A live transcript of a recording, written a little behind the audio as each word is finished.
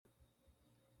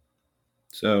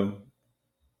So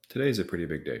today's a pretty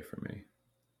big day for me.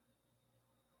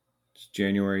 It's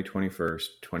January 21st,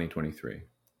 2023.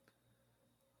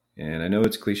 And I know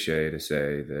it's cliche to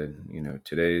say that,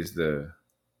 today's the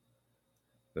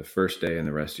first day in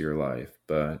the rest of your life,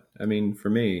 but I mean,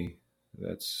 for me,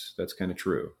 that's kind of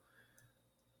true.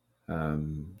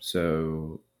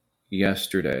 So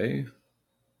yesterday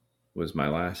was my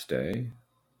last day,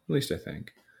 at least I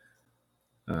think,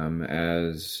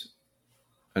 as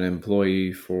an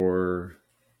employee for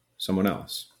someone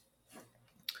else.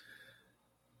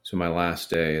 So my last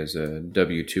day as a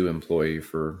W-2 employee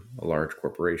for a large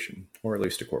corporation, or at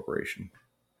least a corporation.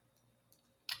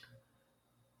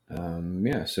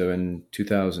 So in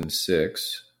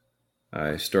 2006,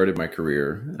 I started my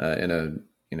career in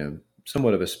a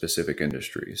somewhat of a specific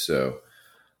industry. So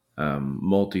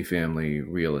multifamily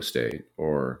real estate,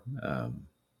 or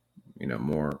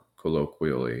more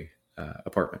colloquially,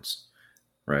 apartments,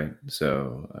 right?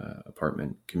 So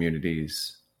apartment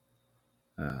communities.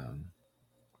 Um,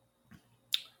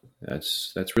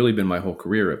 that's really been my whole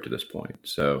career up to this point.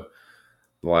 So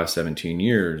the last 17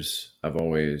 years, I've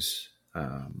always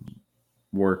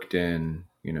worked in,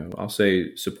 I'll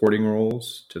say supporting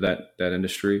roles to that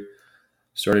industry.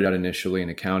 Started out initially in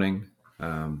accounting.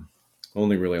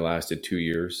 Only really lasted 2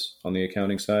 years on the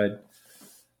accounting side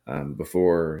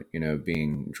before,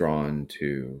 being drawn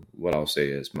to what I'll say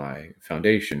is my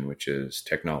foundation, which is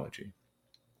technology.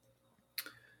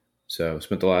 So I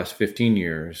spent the last 15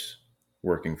 years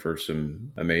working for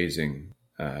some amazing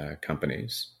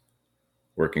companies,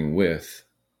 working with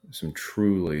some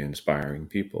truly inspiring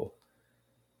people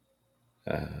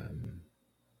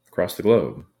across the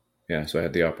globe. Yeah, so I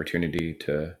had the opportunity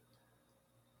to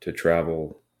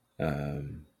travel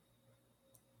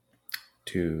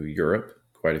to Europe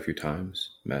quite a few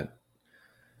times. Met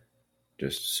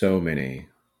just so many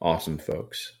awesome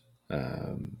folks,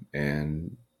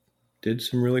 and did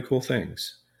some really cool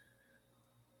things.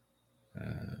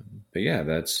 But yeah,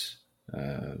 that's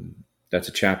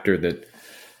a chapter that,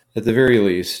 at the very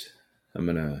least, I'm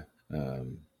gonna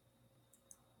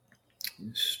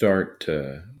start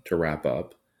to wrap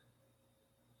up,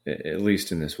 at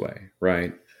least in this way,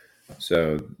 right?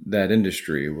 So that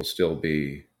industry will still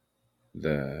be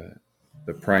the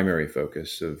primary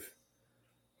focus of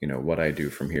what I do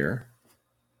from here,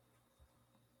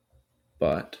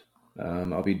 but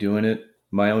I'll be doing it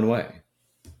my own way.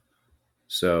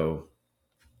 So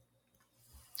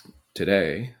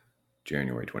today,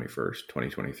 January 21st,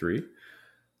 2023,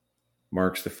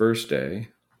 marks the first day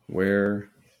where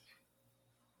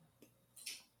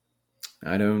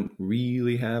I don't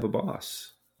really have a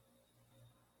boss.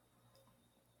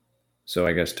 So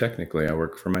I guess technically I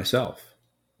work for myself,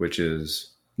 which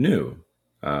is new,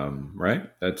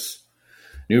 right? That's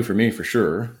new for me for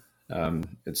sure.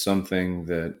 It's something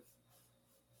that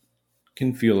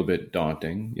can feel a bit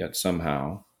daunting, yet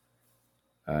somehow,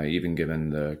 even given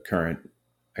the current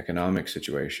economic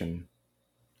situation,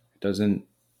 it doesn't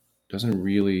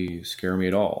really scare me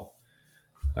at all.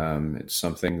 It's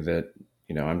something that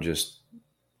I'm just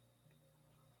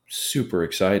super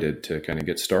excited to kind of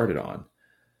get started on.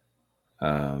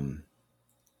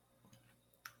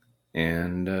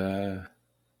 And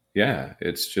yeah,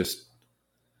 it's just,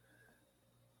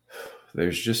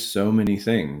 there's just so many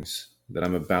things that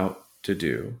I'm about to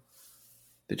do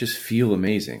that just feel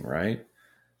amazing, right?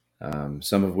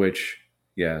 Some of which,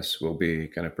 yes, will be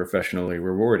kind of professionally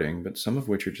rewarding, but some of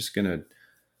which are just they're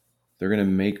gonna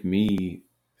make me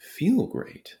feel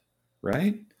great,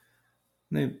 right?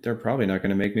 They're probably not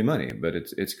going to make me money, but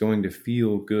it's going to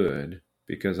feel good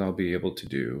because I'll be able to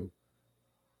do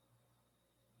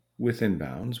within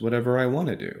bounds whatever I want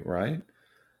to do, right?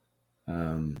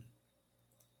 Um,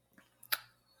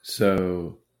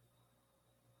 so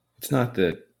it's not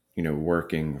that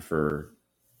working for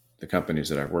the companies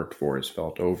that I've worked for has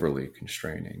felt overly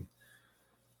constraining,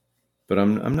 but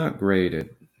I'm not great at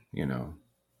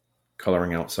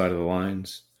coloring outside of the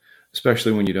lines,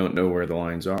 especially when you don't know where the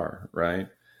lines are, right?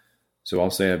 So I'll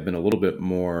say I've been a little bit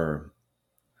more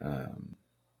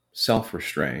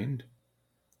self-restrained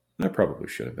than I probably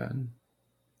should have been.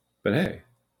 But hey,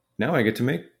 now I get to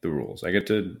make the rules. I get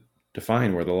to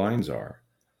define where the lines are.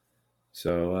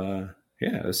 So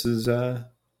yeah, this is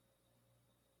a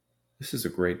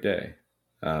great day.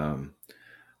 Um,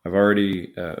 I've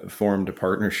already formed a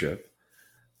partnership.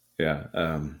 Yeah,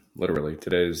 literally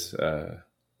today's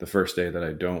the first day that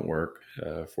I don't work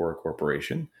for a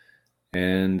corporation,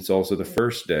 and it's also the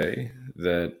first day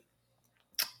that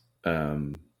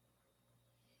um,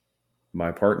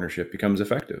 my partnership becomes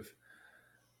effective.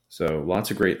 So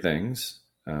lots of great things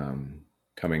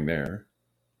coming there.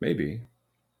 Maybe,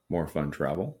 more fun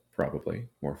travel, probably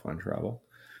more fun travel,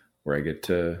 where I get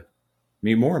to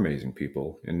meet more amazing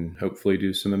people and hopefully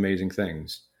do some amazing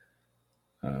things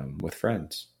with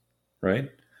friends, right?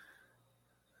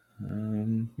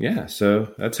 Yeah,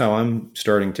 so that's how I'm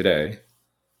starting today.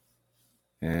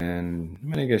 And I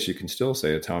mean, I guess you can still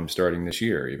say it's how I'm starting this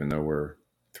year, even though we're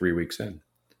 3 weeks in.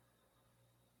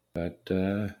 But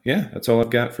yeah, that's all I've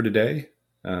got for today.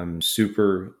 I'm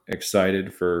super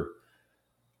excited for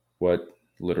what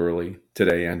literally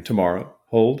today and tomorrow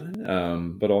hold,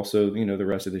 but also the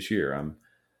rest of this year. I'm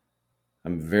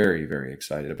very very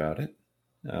excited about it,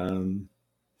 um,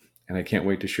 and I can't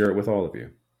wait to share it with all of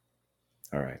you.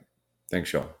 All right,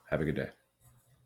 thanks, y'all. Have a good day.